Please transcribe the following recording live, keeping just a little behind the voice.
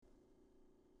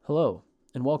Hello,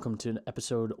 and welcome to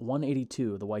episode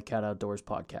 182 of the White Cat Outdoors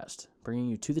podcast, bringing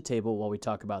you to the table while we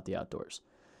talk about the outdoors.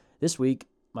 This week,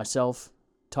 myself,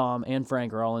 Tom, and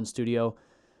Frank are all in studio.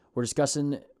 We're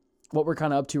discussing what we're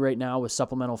kind of up to right now with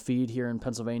supplemental feed here in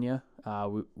Pennsylvania.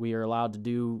 We are allowed to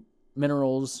do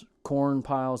minerals, corn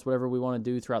piles, whatever we want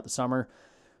to do throughout the summer.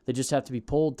 They just have to be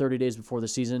pulled 30 days before the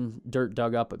season, dirt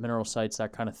dug up at mineral sites,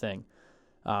 that kind of thing.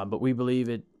 But we believe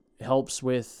it helps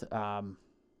with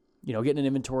getting an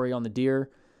inventory on the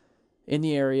deer in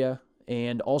the area.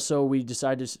 And also we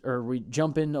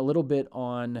jump in a little bit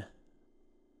on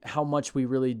how much we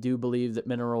really do believe that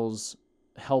minerals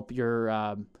help your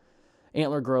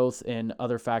antler growth and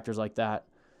other factors like that.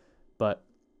 But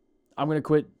I'm going to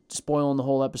quit spoiling the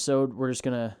whole episode. We're just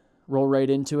going to roll right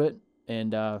into it,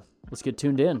 and let's get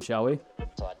tuned in, shall we?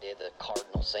 So I did the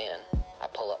cardinal sin. I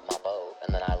pull up my bow,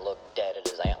 and then I look dead at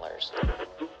his antlers.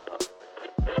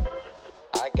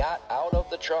 I got out of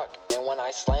the truck, and when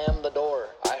I slammed the door,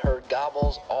 I heard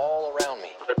gobbles all around me.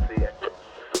 Let's see it.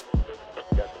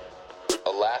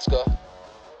 Alaska,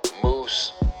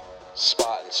 moose,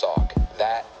 spot and sock.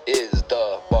 That is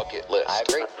the bucket list. I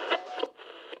agree.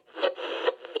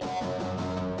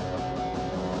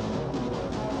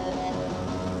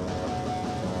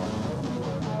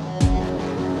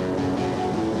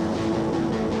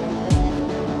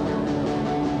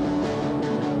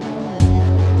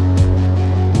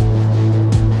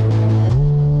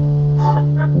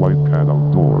 White Cat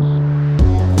Outdoors.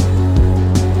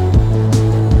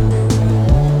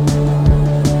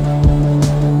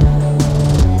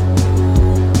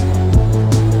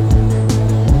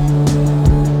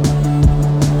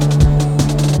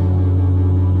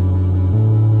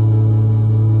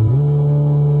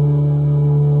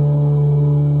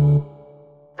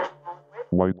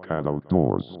 White Cat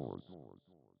Outdoors.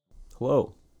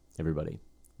 Hello, everybody.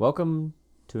 Welcome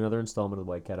to another installment of the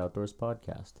White Cat Outdoors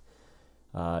podcast.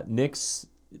 Nick's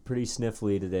pretty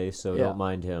sniffly today, so Yeah. don't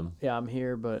mind him. Yeah, I'm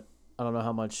here, but I don't know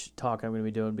how much talk I'm going to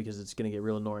be doing because it's going to get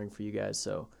real annoying for you guys.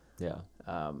 So Yeah.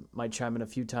 might chime in a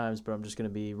few times, but I'm just going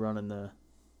to be running the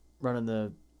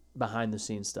behind the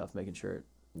scenes stuff, making sure.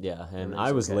 Yeah, and Everything's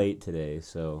I was okay. late today,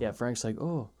 so Yeah, Frank's like,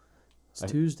 oh, it's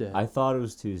Tuesday. I thought it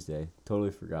was Tuesday.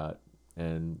 Totally forgot.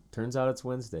 And turns out it's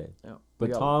Wednesday. Yeah. But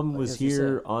We got- Tom I was guess we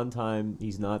here said- on time.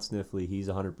 He's not sniffly. He's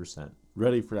 100%.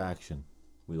 Ready for action.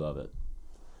 We love it.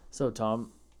 So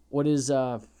Tom, what is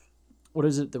it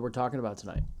that we're talking about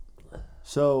tonight?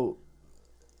 So,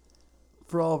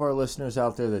 for all of our listeners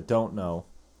out there that don't know,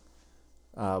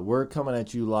 we're coming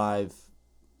at you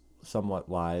somewhat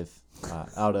live,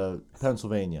 out of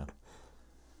Pennsylvania.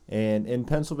 And in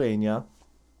Pennsylvania,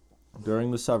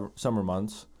 during the summer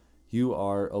months, you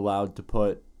are allowed to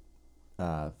put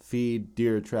feed,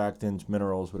 deer attractants,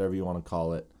 minerals, whatever you want to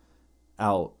call it,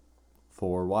 out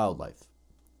for wildlife.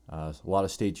 A lot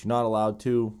of states you're not allowed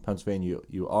to. Pennsylvania,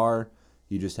 you are.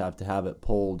 You just have to have it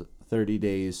pulled 30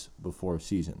 days before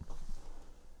season.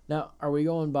 Now, are we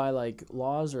going by like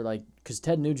laws or like, because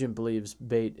Ted Nugent believes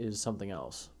bait is something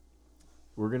else?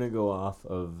 We're going to go off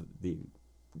of the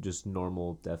just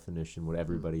normal definition, what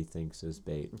everybody thinks is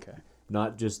bait. Okay.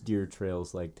 Not just deer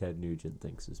trails like Ted Nugent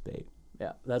thinks is bait.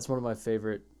 Yeah, that's one of my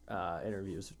favorite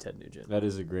interviews with Ted Nugent. That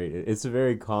is it's a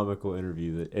very comical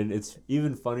interview, and it's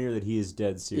even funnier that he is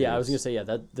dead serious. Yeah, I was gonna say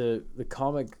that the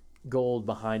comic gold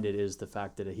behind it is the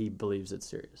fact that he believes it's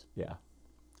serious. Yeah.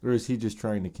 Or is he just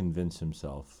trying to convince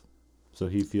himself so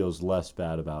he feels less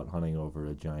bad about hunting over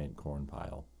a giant corn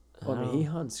pile? Well, I mean, he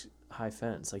hunts high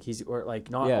fence, like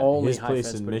not Yeah, only his high place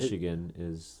fence, in but Michigan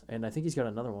is. and I think he's got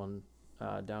another one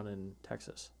down in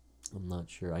Texas. I'm not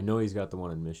sure. I know he's got the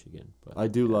one in Michigan, but I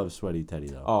do love Sweaty Teddy,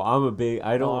 though. oh, I'm a big.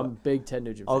 I don't. I'm a big Ted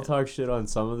Nugent I'll fan. talk shit on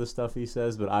some of the stuff he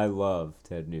says, but I love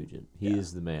Ted Nugent. He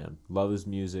is the man. Love his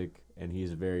music, and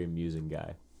he's a very amusing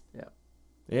guy. Yeah.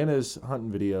 And his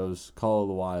hunting videos, Call of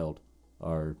the Wild,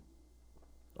 are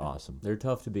awesome. They're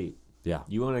tough to beat. Yeah.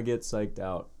 You want to get psyched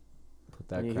out, put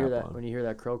that When you crap hear that, on. when you hear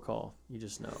that crow call, you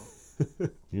just know.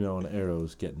 You know, an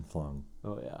arrow's getting flung.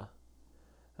 Oh yeah.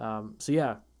 So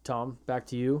yeah, Tom, back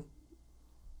to you.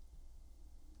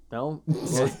 No.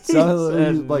 Well, it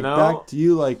sounded like no. back to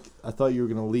you, like I thought you were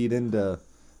going to lead into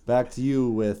back to you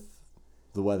with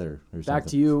the weather or something. Back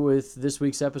to you with this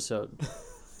week's episode.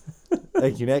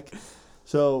 Thank you, Nick.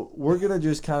 So we're going to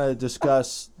just kind of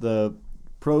discuss the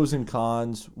pros and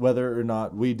cons, whether or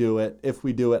not we do it, if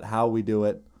we do it, how we do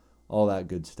it, all that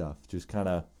good stuff. Just kind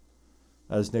of,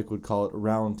 as Nick would call it, a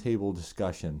round table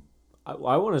discussion.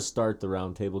 I want to start the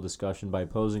roundtable discussion by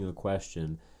posing a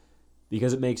question,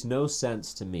 because it makes no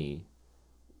sense to me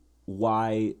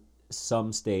why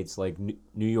some states like New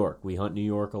York, we hunt New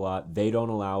York a lot. They don't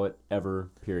allow it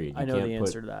ever. Period. I know the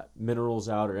answer to that. Minerals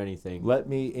out or anything. Let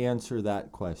me answer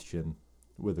that question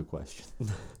with a question.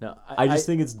 No, I just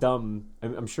think it's dumb.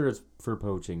 I'm sure it's for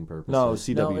poaching purposes. No, No,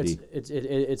 CWD.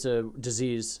 it's a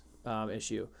disease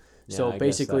issue. Yeah, So I guess that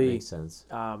basically, makes sense.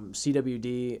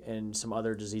 CWD and some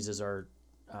other diseases are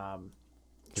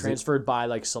transferred by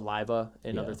like saliva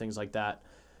and Yeah. other things like that,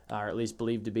 or at least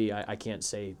believed to be. I can't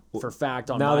say for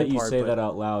fact on Now my that you part, say but that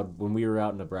out loud, when we were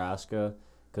out in Nebraska,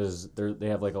 because they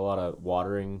have like a lot of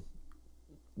watering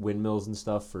windmills and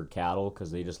stuff for cattle,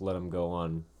 because they just let them go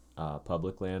on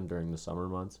public land during the summer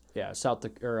months. yeah,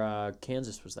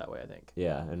 Kansas was that way, I think.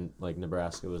 Yeah, and like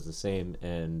Nebraska was the same,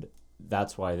 and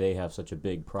that's why they have such a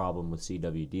big problem with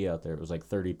CWD out there. It was like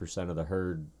 30% of the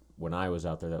herd when I was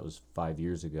out there. That was 5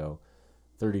 years ago.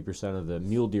 30% of the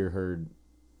mule deer herd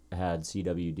had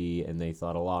CWD, and they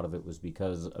thought a lot of it was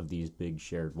because of these big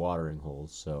shared watering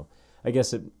holes. So I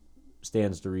guess it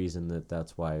stands to reason that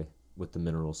that's why with the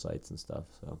mineral sites and stuff.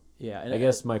 So Yeah, and I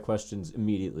guess my question's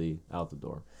immediately out the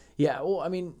door. Yeah, well, I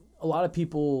mean, a lot of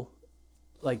people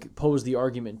like pose the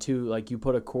argument too, like you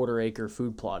put a 1/4 acre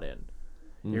food plot in.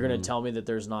 You're going to tell me that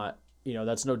there's not,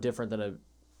 that's no different than a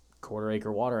 1/4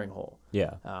 acre watering hole.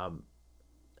 Yeah.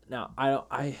 Now,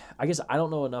 I guess I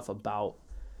don't know enough about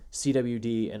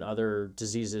CWD and other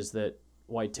diseases that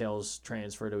whitetails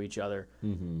transfer to each other.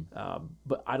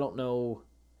 But I don't know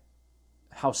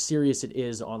how serious it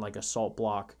is on like a salt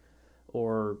block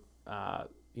or a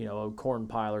corn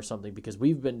pile or something, because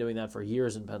we've been doing that for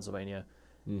years in Pennsylvania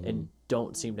and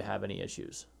don't seem to have any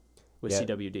issues with Yeah.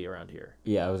 CWD around here.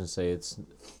 Yeah, I was going to say it's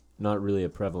not really a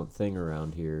prevalent thing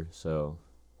around here, so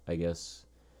I guess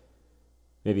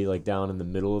maybe like down in the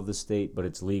middle of the state, but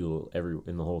it's legal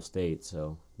in the whole state.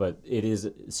 So, but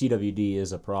CWD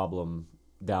is a problem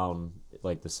down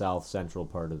like the south central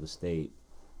part of the state,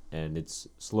 and it's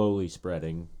slowly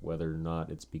spreading. Whether or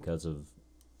not it's because of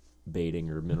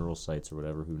baiting or mineral sites or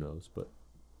whatever, who knows? But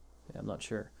Yeah, I'm not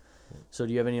sure. So,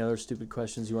 do you have any other stupid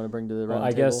questions you want to bring to the well, round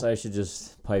I table? guess I should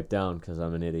just pipe down because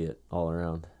I'm an idiot all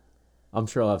around. I'm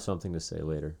sure I'll have something to say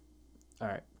later. All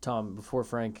right, Tom. Before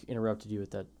Frank interrupted you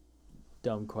with that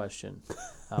dumb question,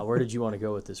 where did you want to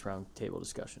go with this round table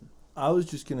discussion? I was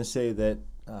just going to say that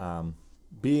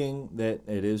being that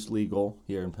it is legal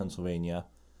here in Pennsylvania,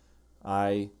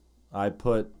 I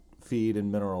put feed and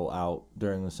mineral out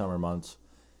during the summer months,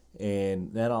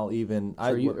 and then I'll even. So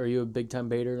are you a big time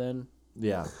baiter then?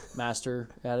 Yeah. Master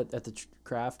at it at the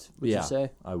craft? Would Yeah, you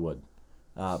say? I would.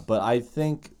 But I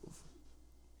think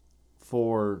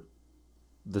for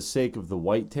the sake of the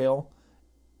whitetail,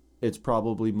 it's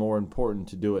probably more important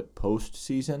to do it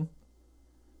post-season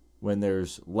when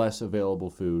there's less available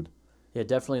food. Yeah,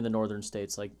 definitely in the northern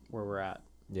states, like where we're at.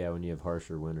 Yeah, when you have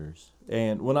harsher winters.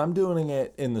 And when I'm doing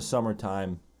it in the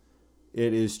summertime,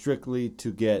 it is strictly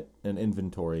to get an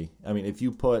inventory. I mean, if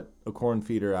you put a corn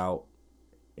feeder out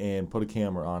and put a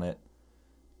camera on it,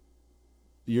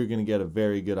 you're going to get a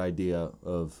very good idea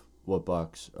of what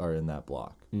bucks are in that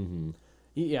block. Mm-hmm.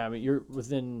 Yeah, I mean, you're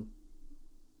within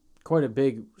quite a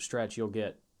big stretch. You'll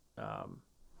get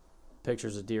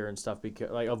pictures of deer and stuff,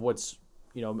 because like of what's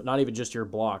not even just your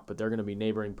block, but they're going to be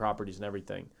neighboring properties and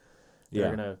everything.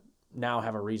 They're going to now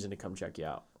have a reason to come check you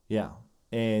out. Yeah.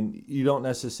 And you don't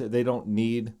they don't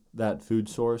need that food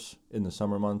source in the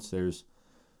summer months. There's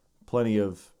plenty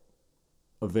of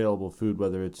available food,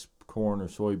 whether it's corn or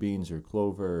soybeans or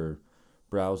clover or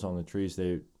browse on the trees.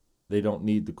 They don't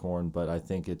need the corn, but I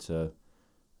think it's a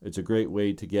great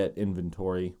way to get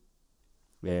inventory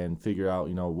and figure out,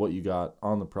 what you got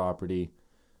on the property,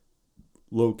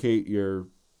 locate your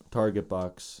target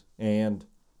bucks. And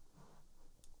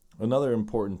another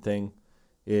important thing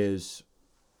is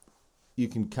you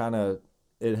can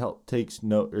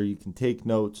you can take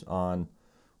notes on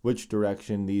which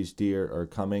direction these deer are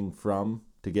coming from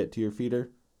to get to your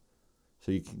feeder.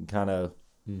 So you can kind of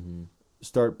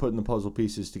start putting the puzzle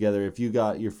pieces together. If you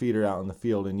got your feeder out in the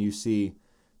field and you see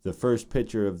the first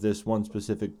picture of this one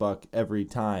specific buck every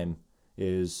time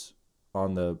is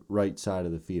on the right side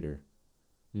of the feeder.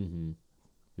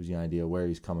 Gives you an idea where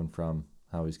he's coming from,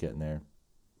 how he's getting there.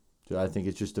 So I think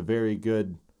it's just a very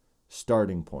good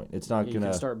starting point. It's not You going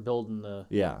can to start building the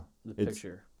it's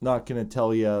picture. not going to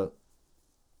tell you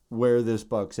where this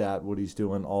buck's at, what he's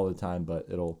doing all the time, but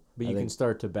you can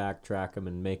start to backtrack them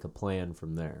and make a plan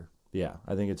from there. Yeah,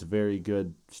 I think it's a very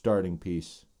good starting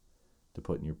piece to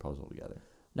put in your puzzle together.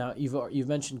 Now you've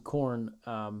mentioned corn,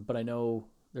 but I know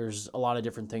there's a lot of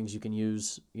different things you can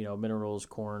use. Minerals,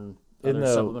 corn, other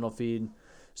supplemental feed.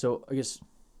 So I guess,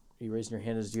 are you raising your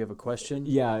hand? Do you have a question?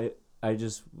 Yeah, I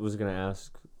just was going to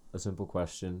ask a simple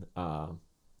question.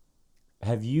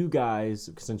 Have you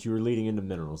guys, since you were leading into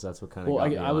minerals, that's what kind of Well,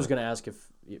 got me I was on going to ask if.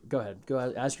 Go ahead.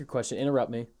 Ask your question. Interrupt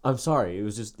me. I'm sorry.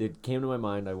 It came to my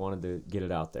mind. I wanted to get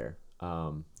it out there.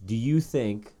 Do you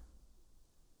think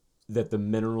that the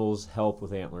minerals help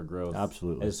with antler growth?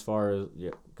 Absolutely. As far as,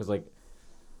 yeah, because like,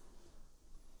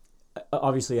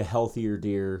 obviously a healthier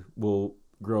deer will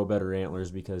grow better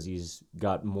antlers because he's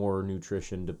got more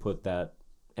nutrition to put that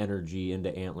energy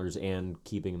into antlers and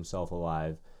keeping himself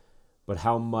alive. But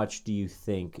how much do you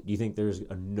think there's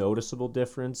a noticeable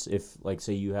difference if, like,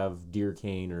 say you have Deer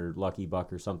Cane or Lucky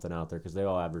Buck or something out there, because they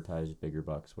all advertise bigger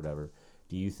bucks, whatever.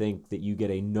 Do you think that you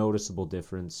get a noticeable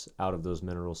difference out of those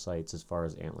mineral sites as far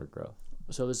as antler growth?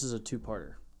 So this is a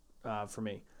two-parter for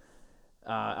me.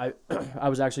 I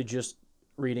was actually just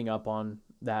reading up on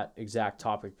that exact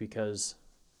topic because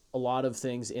a lot of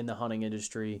things in the hunting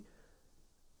industry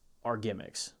are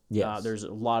gimmicks. Yes. There's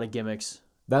a lot of gimmicks.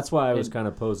 That's why I was kind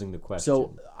of posing the question.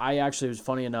 So I actually, it was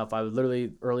funny enough, I was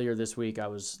literally earlier this week, I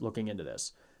was looking into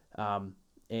this.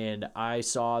 And I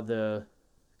saw the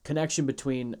connection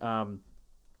between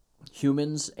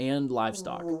humans and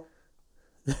livestock.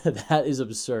 That is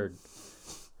absurd.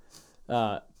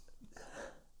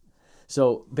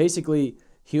 So basically,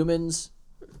 humans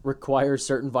require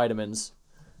certain vitamins.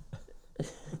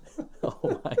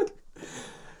 Oh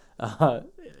my.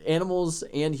 Animals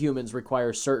and humans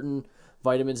require certain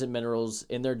vitamins and minerals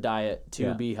in their diet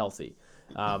to be healthy.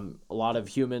 A lot of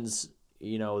humans,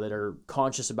 that are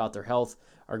conscious about their health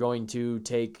are going to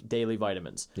take daily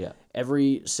vitamins. Yeah.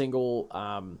 Every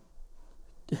single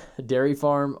dairy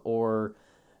farm or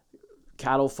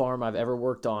cattle farm I've ever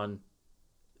worked on,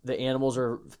 the animals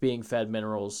are being fed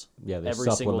minerals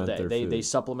every single day. They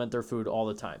supplement their food all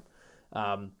the time.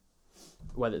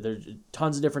 Whether there's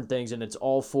tons of different things, and it's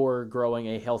all for growing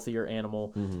a healthier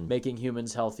animal, making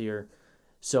humans healthier.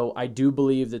 So I do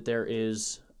believe that there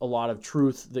is a lot of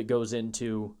truth that goes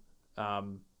into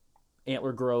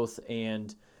antler growth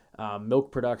and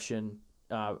milk production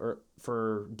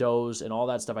for does and all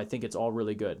that stuff. I think it's all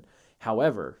really good.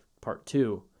 However, part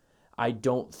two, I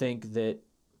don't think that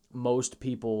most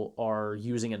people are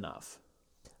using enough.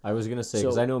 I was going to say,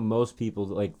 because I know most people,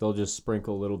 like, they'll just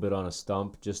sprinkle a little bit on a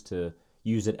stump just to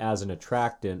use it as an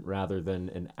attractant rather than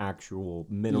an actual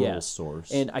mineral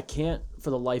source. And I can't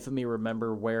for the life of me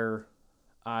remember where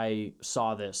I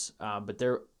saw this, but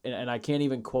there, and I can't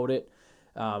even quote it.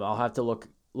 I'll have to look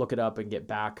it up and get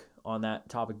back on that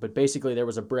topic. But basically, there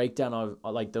was a breakdown of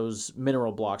like those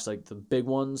mineral blocks, like the big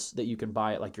ones that you can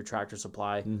buy at like your Tractor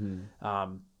Supply.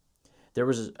 There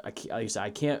was, like I said, I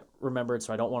can't remember it,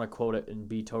 so I don't want to quote it and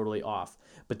be totally off.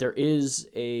 But there is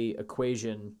a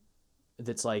equation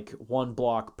that's like one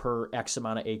block per X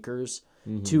amount of acres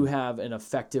to have an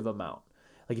effective amount.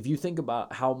 Like if you think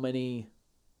about how many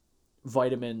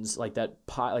vitamins like that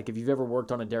pie, like if you've ever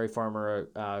worked on a dairy farm or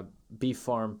a beef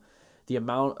farm, the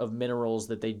amount of minerals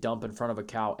that they dump in front of a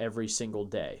cow every single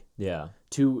day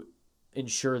to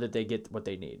ensure that they get what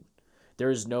they need. There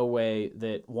is no way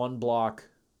that one block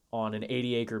on an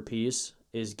 80-acre piece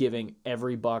is giving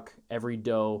every buck, every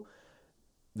doe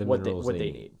what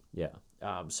they need. Yeah.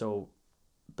 So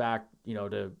back,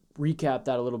 to recap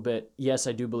that a little bit, yes,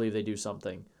 I do believe they do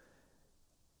something.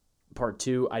 Part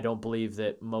two, I don't believe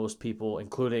that most people,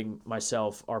 including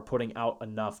myself, are putting out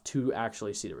enough to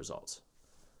actually see the results.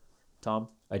 Tom?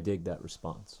 I dig that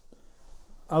response.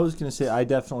 I was going to say, I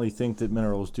definitely think that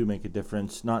minerals do make a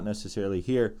difference, not necessarily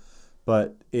here,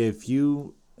 but if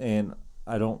you, and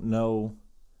I don't know,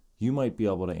 you might be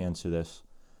able to answer this,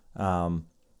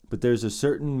 but there's a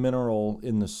certain mineral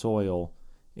in the soil,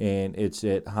 and it's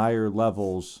at higher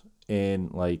levels in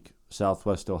like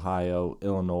Southwest Ohio,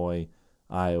 Illinois,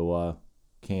 Iowa,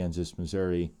 Kansas,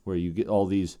 Missouri, where you get all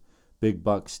these big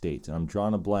buck states. And I'm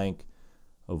drawing a blank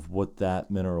of what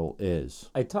that mineral is.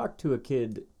 I talked to a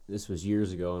kid, this was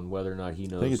years ago, and whether or not he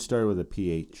knows. I think it started with a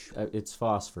pH. It's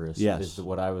phosphorus, yes, is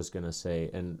what I was going to say.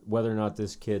 And whether or not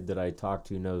this kid that I talked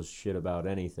to knows shit about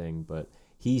anything, but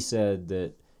he said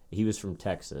that he was from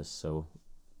Texas, so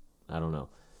I don't know.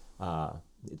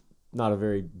 Not a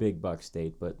very big buck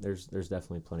state, but there's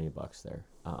definitely plenty of bucks there.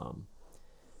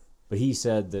 But he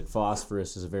said that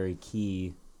phosphorus is a very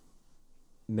key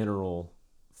mineral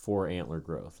for antler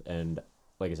growth. And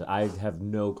like I said, I have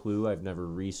no clue. I've never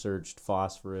researched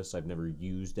phosphorus. I've never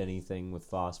used anything with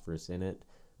phosphorus in it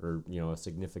or, a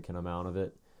significant amount of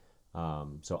it.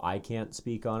 So I can't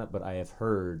speak on it, but I have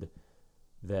heard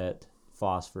that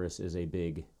phosphorus is a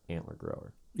big antler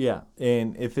grower. Yeah,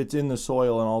 and if it's in the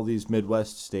soil in all these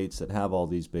Midwest states that have all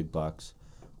these big bucks,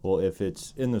 well, if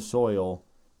it's in the soil,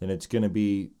 then it's going to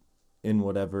be in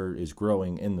whatever is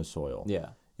growing in the soil. Yeah.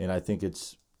 And I think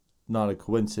it's not a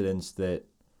coincidence that,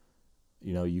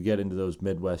 you get into those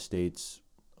Midwest states,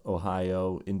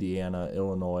 Ohio, Indiana,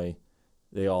 Illinois,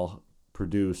 they all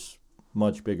produce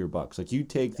much bigger bucks. Like you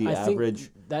take the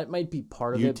average, think that might be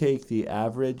part of you it. take the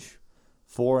average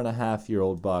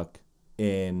 4.5-year-old buck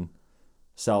in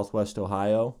Southwest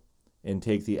Ohio and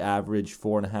take the average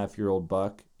 4.5-year-old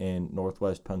buck in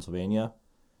Northwest Pennsylvania.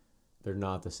 They're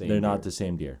not the same. They're deer. not the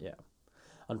same deer. Yeah.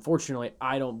 Unfortunately,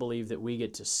 I don't believe that we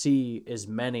get to see as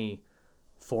many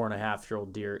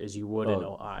 4.5-year-old deer as you would in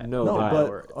Ohio. no, No,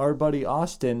 Ohio but our buddy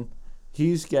Austin,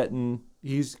 he's got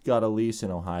a lease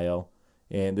in Ohio,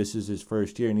 and this is his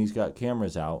first year, and he's got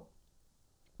cameras out.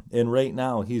 And right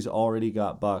now, he's already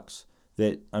got bucks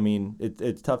that,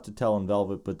 it's tough to tell in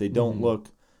velvet, but they don't look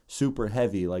super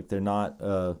heavy. Like they're not,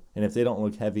 and if they don't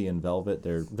look heavy in velvet,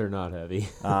 they're not heavy.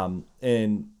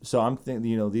 and so I'm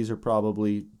thinking, these are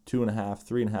probably 2.5,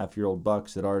 3.5-year-old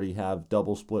bucks that already have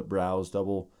double split brows,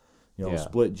 double,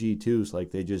 split G2s.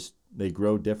 Like they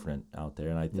grow different out there.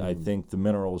 And I think the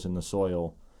minerals in the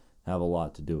soil have a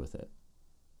lot to do with it.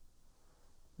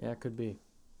 Yeah, it could be.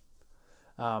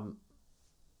 So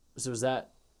is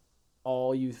that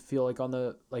all you feel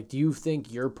like do you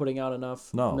think you're putting out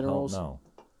enough minerals?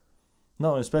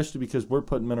 No, especially because we're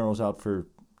putting minerals out for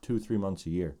 2-3 months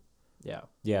a year. Yeah.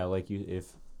 Yeah, if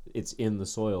it's in the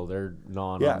soil, they're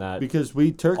gnawing on that because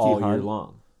we turkey all hunt, year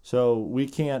long. So we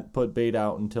can't put bait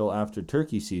out until after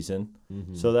turkey season.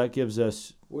 So that gives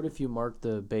us. What if you mark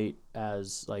the bait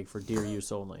as for deer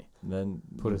use only? Then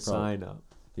Put a sign up.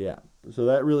 Yeah. So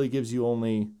that really gives you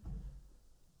only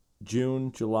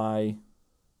June, July,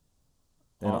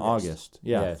 and August.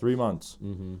 Yeah, 3 months.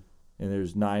 Mm-hmm. And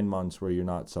there's 9 months where you're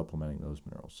not supplementing those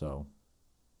minerals. So.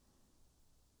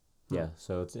 Yeah.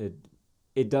 So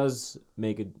it does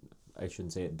make a. I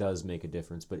shouldn't say it does make a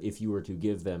difference, but if you were to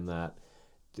give them that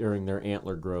during their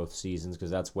antler growth seasons, because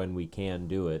that's when we can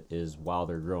do it, is while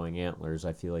they're growing antlers,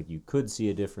 I feel like you could see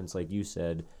a difference, like you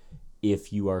said,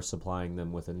 if you are supplying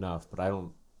them with enough. But I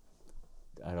don't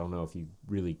know if you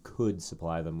really could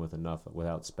supply them with enough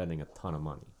without spending a ton of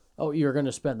money. Oh, you're going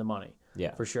to spend the money.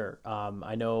 Yeah. For sure.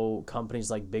 I know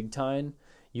companies like Big Time,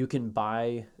 you can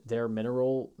buy their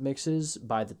mineral mixes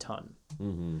by the ton.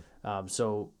 Mm-hmm.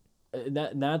 So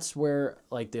that's where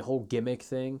the whole gimmick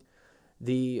thing,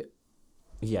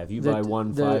 if you buy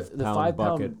one 5-pound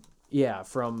bucket. Yeah,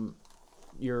 from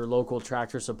your local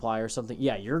tractor supply or something.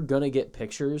 Yeah, you're going to get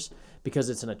pictures because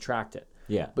it's an attractant.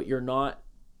 Yeah. But you're not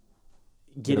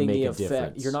getting the effect.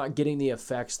 Difference. You're not getting the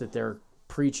effects that they're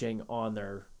preaching on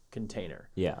their container.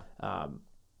 Yeah.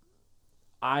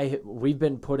 We've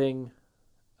been putting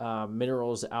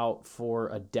minerals out for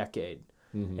a decade,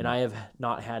 and I have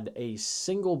not had a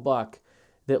single buck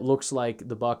that looks like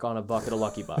the buck on a bucket of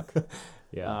Lucky Buck.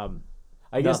 Yeah.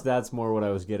 I guess that's more what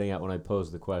I was getting at when I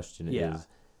posed the question. Is,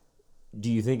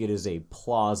 do you think it is a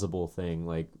plausible thing,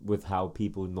 with how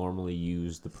people normally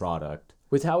use the product?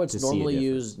 With how it's normally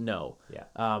used, no.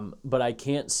 Yeah. But I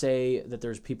can't say that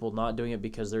there's people not doing it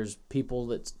because there's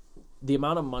people the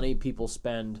amount of money people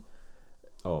spend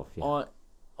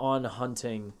on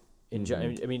hunting. I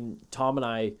mean, Tom and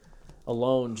I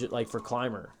alone, for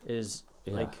climber, is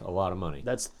a lot of money.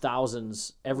 That's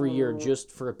thousands every year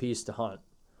just for a piece to hunt.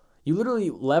 You literally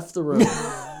left the room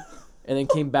and then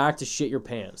came back to shit your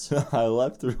pants. I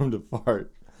left the room to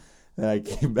fart, and I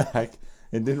came back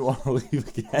and didn't want to leave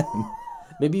again.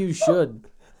 Maybe you should.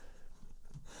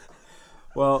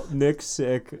 Well, Nick's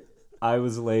sick. I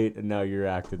was late, and now you're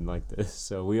acting like this.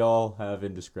 So we all have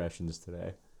indiscretions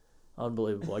today.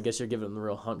 Unbelievable. I guess you're giving them the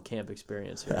real hunt camp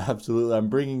experience here. Absolutely. I'm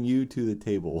bringing you to the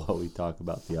table while we talk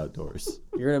about the outdoors.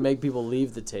 You're going to make people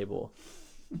leave the table.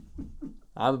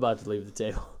 I'm about to leave the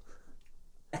table.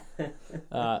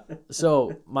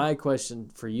 So my question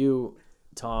for you,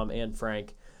 Tom and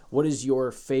Frank, what is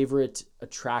your favorite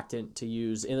attractant to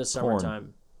use in the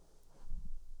summertime?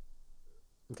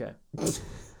 Okay.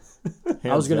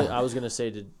 I was gonna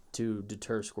say to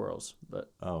deter squirrels,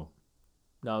 but no,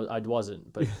 I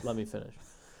wasn't. But let me finish.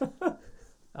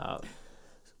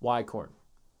 Why corn?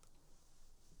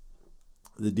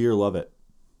 The deer love it.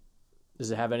 Does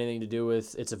it have anything to do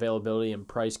with its availability and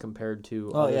price compared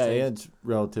to? Oh other yeah, things? it's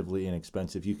relatively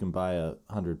inexpensive. You can buy a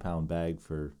 100-pound bag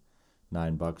for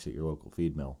 $9 at your local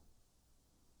feed mill.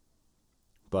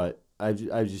 But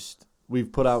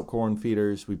we've put out corn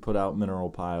feeders, we put out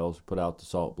mineral piles, we put out the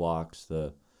salt blocks,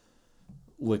 the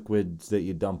liquids that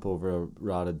you dump over a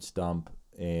rotted stump,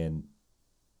 and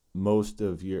most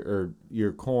of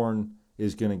your corn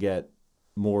is going to get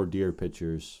more deer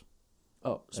pictures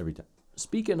every time.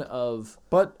 Speaking of,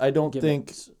 but I don't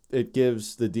gimmicks. think it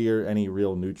gives the deer any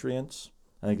real nutrients.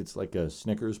 I think it's like a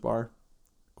Snickers bar.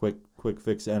 Quick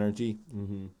fix energy.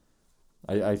 Mm-hmm.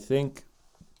 I think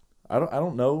I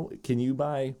don't know. Can you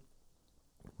buy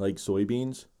like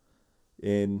soybeans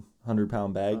in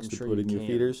 100-pound bags I'm to sure put you in your can.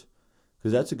 feeders?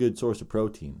 Because that's a good source of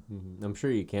protein. Mm-hmm. I'm sure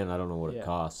you can. I don't know what Yeah. it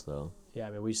costs though. Yeah,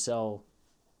 I mean, we sell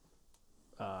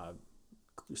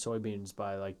soybeans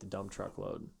by like the dump truck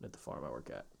load at the farm I work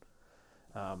at.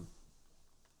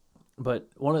 But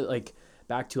one of like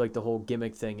back to like the whole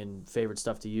gimmick thing and favorite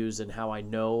stuff to use and how I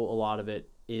know a lot of it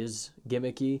is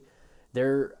gimmicky.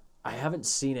 I haven't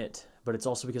seen it, but it's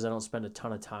also because I don't spend a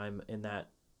ton of time in that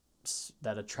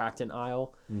attractant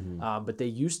aisle. Mm-hmm. But they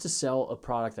used to sell a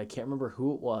product. I can't remember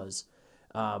who it was,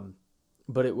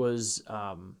 but it was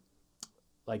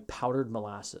like powdered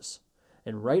molasses,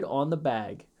 and right on the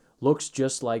bag looks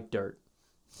just like dirt.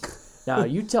 Now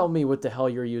you tell me what the hell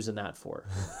you're using that for.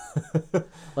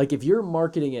 Like if you're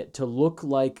marketing it to look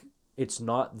like it's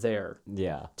not there,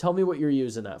 Yeah. tell me what you're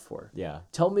using that for. Yeah.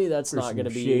 Tell me that's For not some going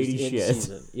to be shady used in shit.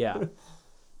 season. Yeah.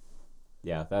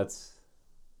 Yeah. That's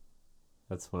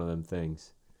one of them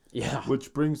things. Yeah.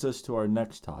 Which brings us to our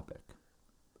next topic.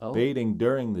 Oh. Baiting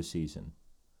during the season.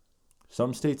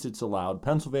 Some states it's allowed.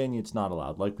 Pennsylvania it's not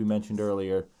allowed. Like we mentioned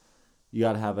earlier, you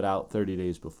got to have it out 30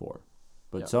 days before.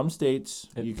 But Yep. some states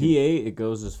At you PA, can, it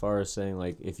goes as far as saying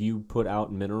like if you put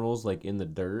out minerals like in the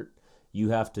dirt, you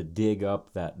have to dig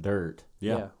up that dirt.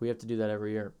 yeah. We have to do that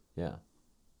every year. Yeah.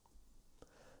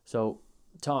 So,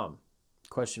 Tom,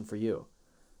 question for you.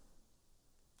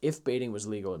 If baiting was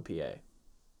legal in PA,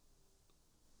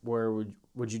 where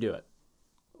would you do it?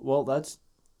 Well, that's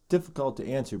difficult to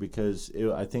answer because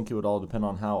I think it would all depend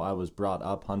on how I was brought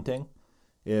up hunting.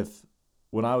 If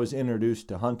when I was introduced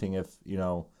to hunting, if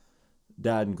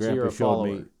Dad and So you're Grandpa a showed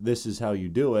me follower. this is how you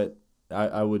do it,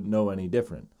 I wouldn't know any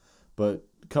different. But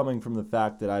coming from the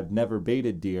fact that I've never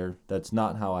baited deer, that's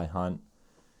not how I hunt.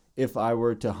 If I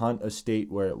were to hunt a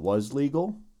state where it was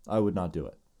legal, I would not do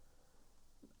it.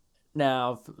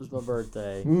 Now, if it was my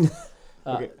birthday.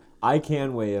 Okay. I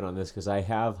can weigh in on this because I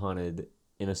have hunted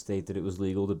in a state that it was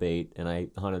legal to bait, and I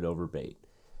hunted over bait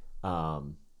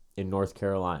in North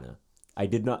Carolina. I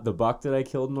did not. The buck that I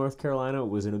killed in North Carolina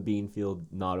was in a bean field,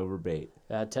 not over bait.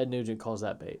 Ted Nugent calls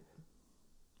that bait.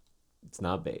 It's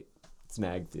not bait. It's an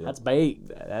ag field. That's bait.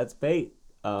 That's bait.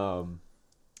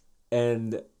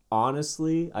 And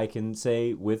honestly, I can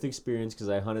say with experience because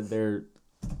I hunted there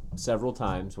several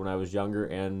times when I was younger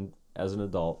and as an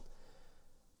adult.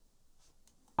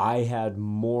 I had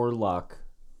more luck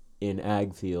in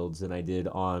ag fields than I did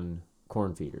on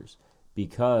corn feeders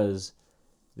because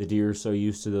the deer are so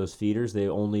used to those feeders, they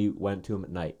only went to them at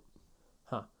night.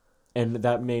 Huh. And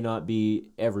that may not be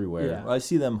everywhere. Yeah. I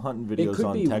see them hunting videos could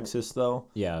on be- Texas, though,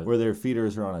 Yeah. where their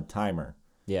feeders are on a timer.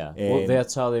 Yeah. Well, And-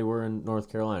 that's how they were in North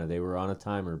Carolina. They were on a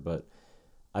timer, but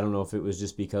I don't know if it was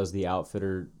just because the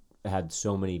outfitter had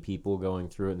so many people going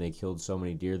through it and they killed so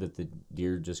many deer that the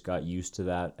deer just got used to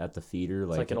that at the feeder.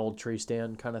 It's like an old tree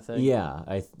stand kind of thing.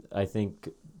 Yeah, I think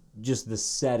just the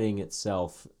setting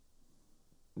itself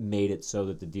made it so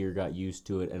that the deer got used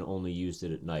to it and only used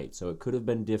it at night. So it could have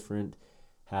been different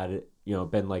had it,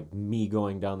 been like me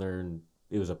going down there and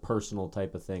it was a personal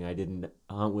type of thing. I didn't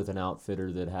hunt with an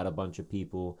outfitter that had a bunch of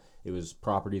people. It was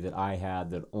property that I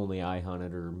had that only I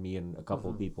hunted or me and a couple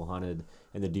of people hunted,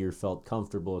 and the deer felt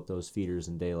comfortable at those feeders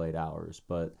in daylight hours.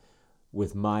 But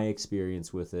with my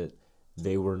experience with it,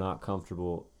 they were not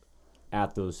comfortable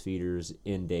at those feeders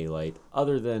in daylight.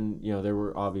 Other than, there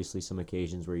were obviously some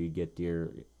occasions where you'd get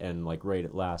deer and like right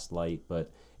at last light,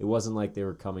 but it wasn't like they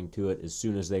were coming to it. As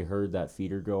soon as they heard that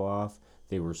feeder go off,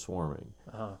 they were swarming.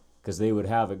 Because they would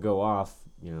have it go off,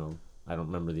 I don't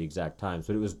remember the exact times,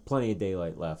 but it was plenty of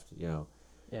daylight left, Yeah.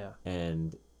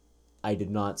 and I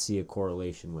did not see a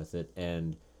correlation with it.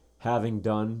 And having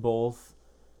done both,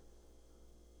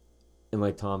 and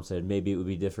like Tom said, maybe it would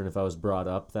be different if I was brought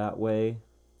up that way,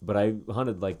 but I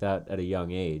hunted like that at a young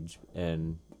age,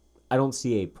 and I don't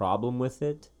see a problem with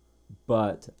it,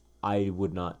 but I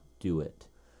would not do it.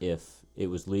 If it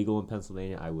was legal in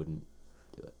Pennsylvania, I wouldn't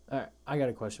do it. All right. I got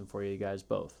a question for you guys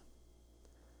both.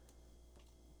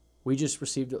 We just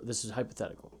received, this is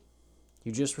hypothetical.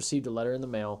 You just received a letter in the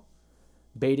mail.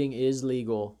 Baiting is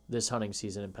legal this hunting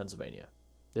season in Pennsylvania,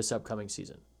 this upcoming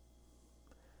season.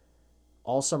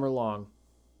 All summer long,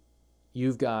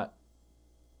 you've got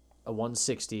a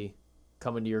 160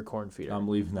 coming to your corn feeder. I'm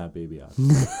leaving that baby out.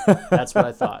 That's what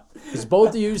I thought. Because both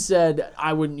of you said,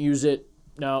 I wouldn't use it.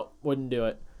 No, wouldn't do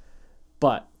it.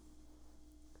 But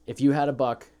if you had a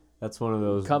buck, That's one of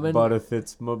those, Coming- but if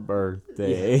it's my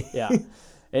birthday. yeah.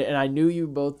 And I knew you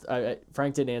both,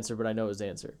 Frank didn't answer, but I know his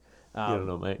answer. You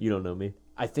don't know me.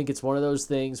 I think it's one of those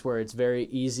things where it's very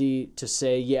easy to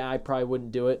say, yeah, I probably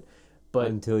wouldn't do it, but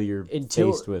until you're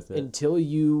faced with it. Until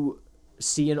you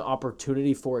see an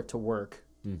opportunity for it to work,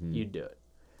 Mm-hmm. you do it.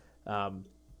 I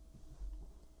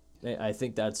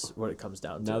think that's what it comes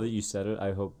down to. Now that you said it,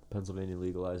 I hope Pennsylvania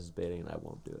legalizes baiting and I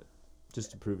won't do it, just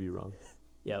to prove you wrong.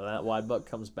 Yeah, that wide buck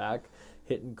comes back,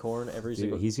 hitting corn every Dude,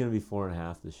 single. he's gonna be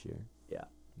 4.5 this year. Yeah,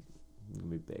 He's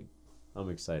gonna be big. I'm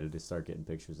excited to start getting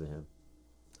pictures of him.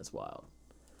 that's wild.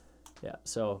 Yeah,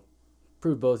 so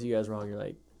prove both of you guys wrong. You're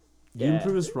like, You can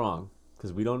prove us wrong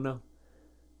because we don't know.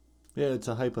 Yeah, it's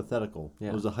a hypothetical. Yeah.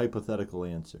 It was a hypothetical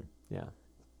answer. Yeah.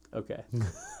 okay.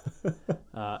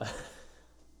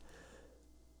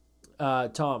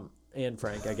 Tom and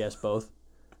Frank, I guess both,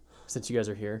 since you guys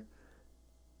are here.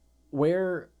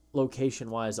 Where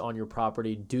location-wise on your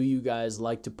property do you guys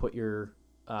like to put your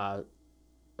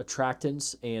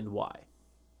attractants, and why?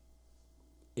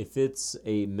 If it's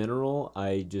a mineral,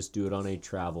 I just do it on a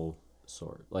travel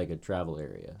sort, like a travel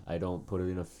area. I don't put it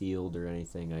in a field or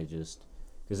anything. I just,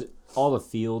 because all the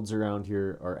fields around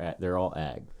here they're all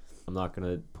ag. I'm not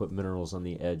gonna put minerals on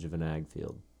the edge of an ag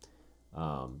field.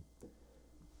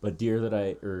 But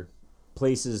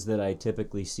places that I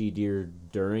typically see deer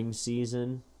during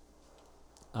season,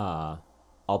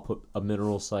 I'll put a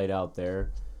mineral site out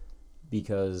there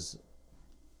because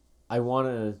I want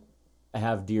to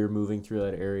have deer moving through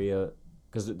that area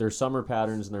because their summer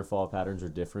patterns and their fall patterns are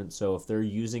different. So if they're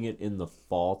using it in the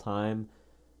fall time,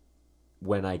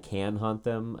 when I can hunt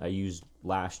them, I use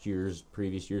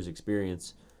previous year's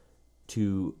experience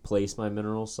to place my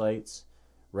mineral sites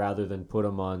rather than put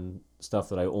them on stuff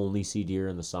that I only see deer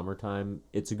in the summertime.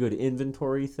 It's a good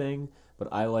inventory thing, but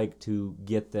I like to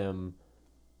get them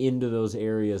into those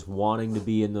areas, wanting to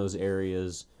be in those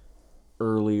areas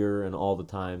earlier and all the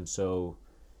time. So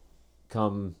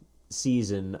come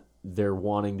season, they're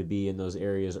wanting to be in those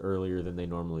areas earlier than they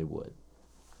normally would.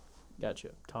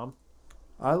 Gotcha. Tom?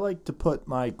 I like to put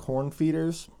my corn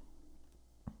feeders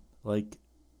like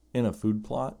in a food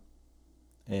plot.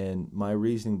 And my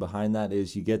reasoning behind that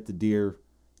is you get the deer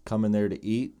coming there to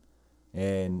eat,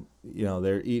 and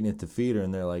they're eating at the feeder,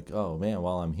 and they're like, oh man,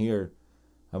 while I'm here,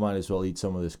 I might as well eat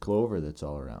some of this clover that's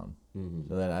all around. Mm-hmm.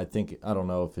 So then I don't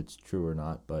know if it's true or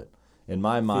not, but in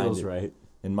my mind, Feels right.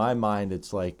 In my mind,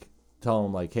 it's like tell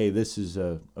them like, hey, this is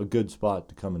a good spot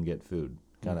to come and get food.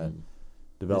 Kind of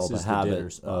develop a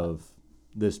habit of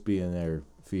this being their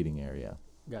feeding area.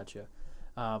 Gotcha.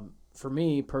 For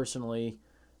me personally,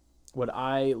 what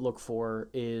I look for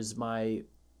is my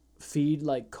feed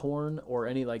like corn or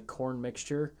any like corn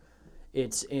mixture.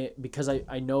 Because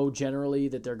I know generally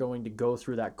that they're going to go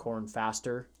through that corn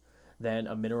faster than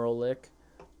a mineral lick.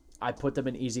 I put them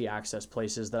in easy access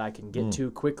places that I can get to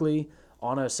quickly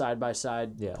on a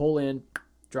side-by-side, pull in,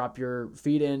 drop your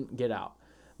feed in, get out.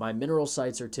 My mineral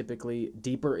sites are typically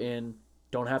deeper in,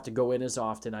 don't have to go in as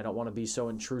often. I don't want to be so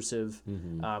intrusive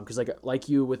because like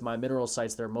you with my mineral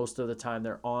sites, most of the time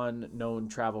they're on known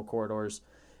travel corridors,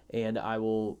 and I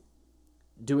will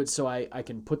do it so I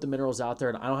can put the minerals out there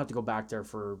and I don't have to go back there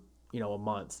for a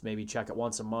month, maybe check it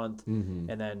once a month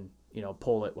and then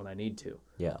pull it when I need to.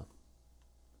 Yeah.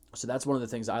 So that's one of the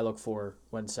things I look for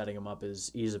when setting them up is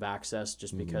ease of access,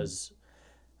 just because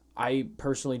I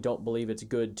personally don't believe it's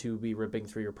good to be ripping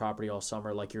through your property all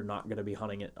summer like you're not going to be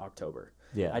hunting it in October.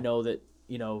 Yeah. I know that,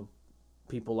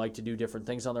 people like to do different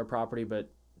things on their property, but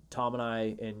Tom and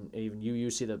I, and even you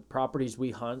see the properties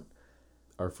we hunt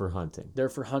are for hunting. They're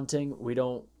for hunting. We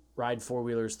don't ride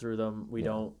four-wheelers through them. We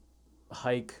don't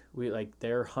hike.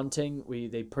 They're hunting.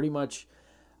 They pretty much,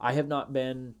 I have not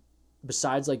been,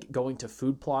 besides like going to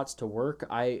food plots to work,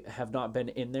 I have not been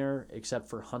in there except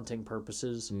for hunting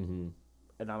purposes. Mm-hmm.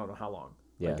 And I don't know how long.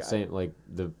 Yeah, like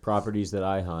the properties that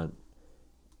I hunt,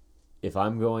 if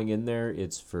I'm going in there,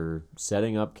 it's for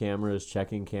setting up cameras,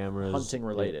 checking cameras. Hunting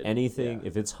related. Anything. Yeah.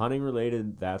 If it's hunting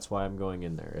related, that's why I'm going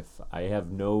in there. If I have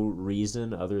no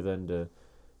reason other than to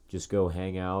just go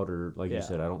hang out, or like you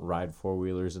said, I don't ride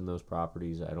four-wheelers in those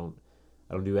properties. I don't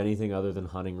do anything other than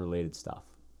hunting related stuff.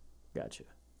 Gotcha.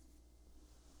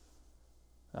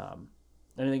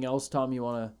 Anything else, Tom, you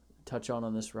want to touch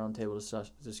on this roundtable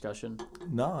discussion?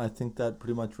 No, I think that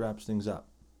pretty much wraps things up.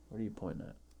 What are you pointing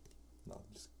at? No,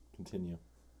 just continue.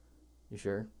 You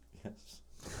sure? Yes.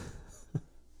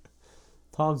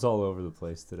 Tom's all over the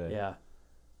place today. Yeah.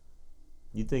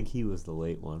 You'd think he was the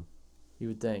late one. You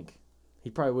would think. He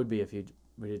probably would be if we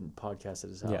didn't podcast at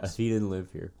his house. Yeah, if he didn't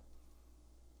live here.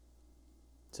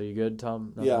 So you good,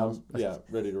 Tom? Nothing Yeah, else?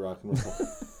 ready to rock and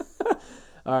roll.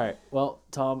 All right. Well,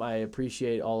 Tom, I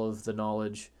appreciate all of the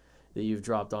knowledge that you've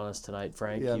dropped on us tonight.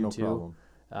 Frank, Yeah, you no too.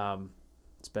 problem.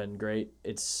 It's been great.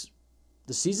 This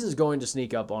the season's going to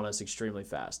sneak up on us extremely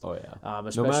fast. Oh yeah. No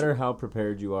Especially, matter how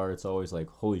prepared you are, it's always like,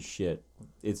 holy shit,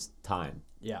 it's time.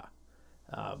 yeah.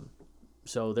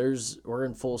 So we're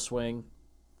in full swing.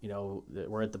 You know,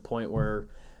 we're at the point where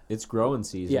It's growing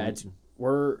season. yeah,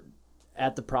 we're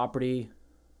at the property.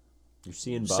 You're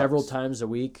seeing bucks. Several times a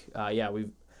week.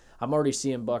 I'm already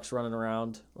seeing bucks running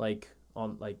around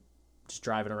just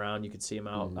driving around. You can see them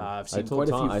out. I've seen quite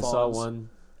a few fawns. I saw one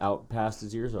out past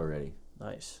his ears already.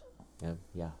 Nice.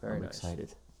 Yeah. Very I'm nice.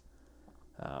 excited.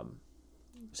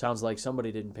 Sounds like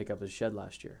somebody didn't pick up his shed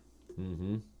last year.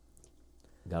 Mm-hmm.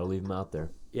 Got to leave them out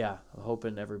there. Yeah, I'm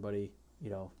hoping everybody,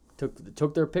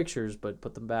 took their pictures but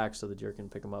put them back so the deer can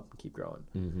pick them up and keep growing.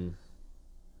 Mm-hmm.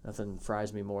 Nothing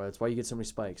fries me more. That's why you get so many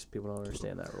spikes. People don't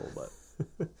understand that rule,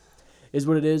 but is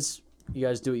what it is. You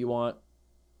guys do what you want.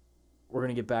 We're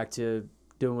going to get back to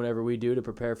doing whatever we do to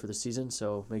prepare for the season,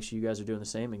 so make sure you guys are doing the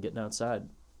same and getting outside.